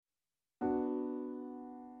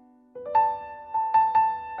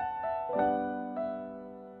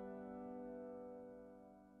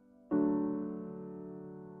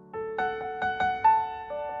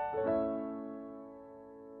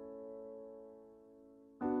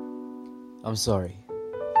I'm sorry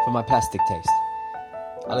for my plastic taste.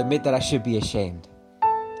 I'll admit that I should be ashamed,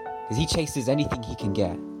 because he chases anything he can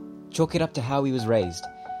get. Chalk it up to how he was raised,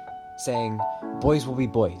 saying, boys will be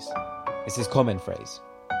boys. It's his common phrase.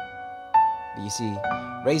 But you see,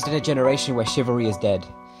 raised in a generation where chivalry is dead,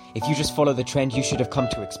 if you just follow the trend, you should have come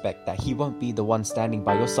to expect that he won't be the one standing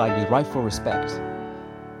by your side with rightful respect.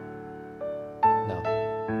 No.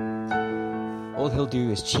 All he'll do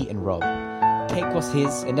is cheat and rob, take what's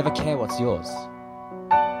his and never care what's yours.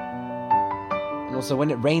 And also,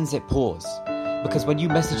 when it rains, it pours. Because when you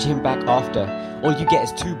message him back after, all you get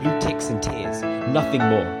is 2 blue ticks and tears, nothing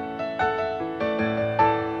more.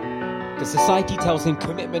 Because society tells him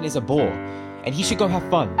commitment is a bore, and he should go have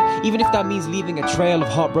fun, even if that means leaving a trail of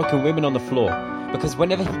heartbroken women on the floor. Because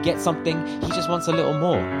whenever he gets something, he just wants a little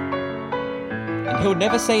more. And he'll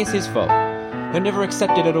never say it's his fault. He'll never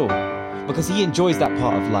accept it at all, because he enjoys that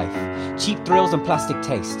part of life, cheap thrills and plastic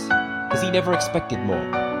taste, because he never expected more.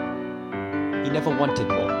 He never wanted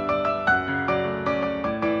more.